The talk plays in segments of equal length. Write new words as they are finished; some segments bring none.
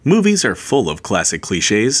Movies are full of classic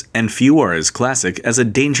cliches, and few are as classic as a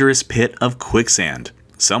dangerous pit of quicksand.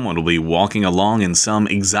 Someone will be walking along in some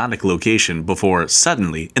exotic location before,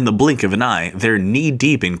 suddenly, in the blink of an eye, they're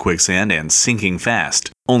knee-deep in quicksand and sinking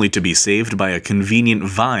fast, only to be saved by a convenient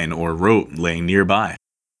vine or rope laying nearby.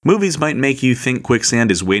 Movies might make you think quicksand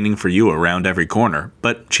is waiting for you around every corner,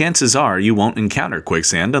 but chances are you won't encounter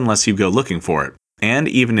quicksand unless you go looking for it. And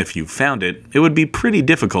even if you found it, it would be pretty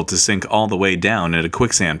difficult to sink all the way down in a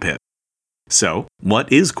quicksand pit. So,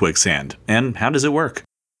 what is quicksand, and how does it work?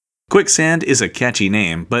 Quicksand is a catchy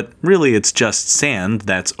name, but really it's just sand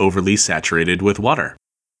that's overly saturated with water.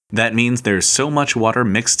 That means there's so much water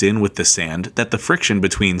mixed in with the sand that the friction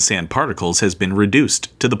between sand particles has been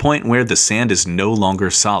reduced to the point where the sand is no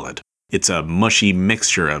longer solid. It's a mushy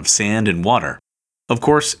mixture of sand and water. Of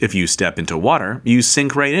course, if you step into water, you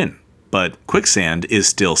sink right in. But quicksand is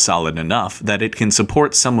still solid enough that it can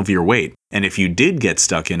support some of your weight, and if you did get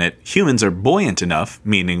stuck in it, humans are buoyant enough,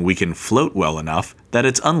 meaning we can float well enough, that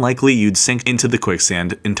it's unlikely you'd sink into the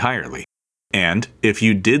quicksand entirely. And if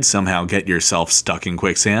you did somehow get yourself stuck in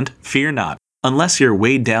quicksand, fear not. Unless you're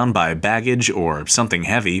weighed down by baggage or something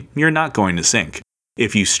heavy, you're not going to sink.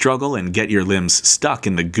 If you struggle and get your limbs stuck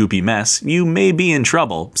in the goopy mess, you may be in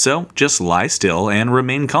trouble, so just lie still and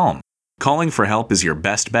remain calm. Calling for help is your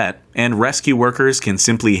best bet, and rescue workers can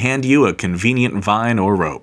simply hand you a convenient vine or rope.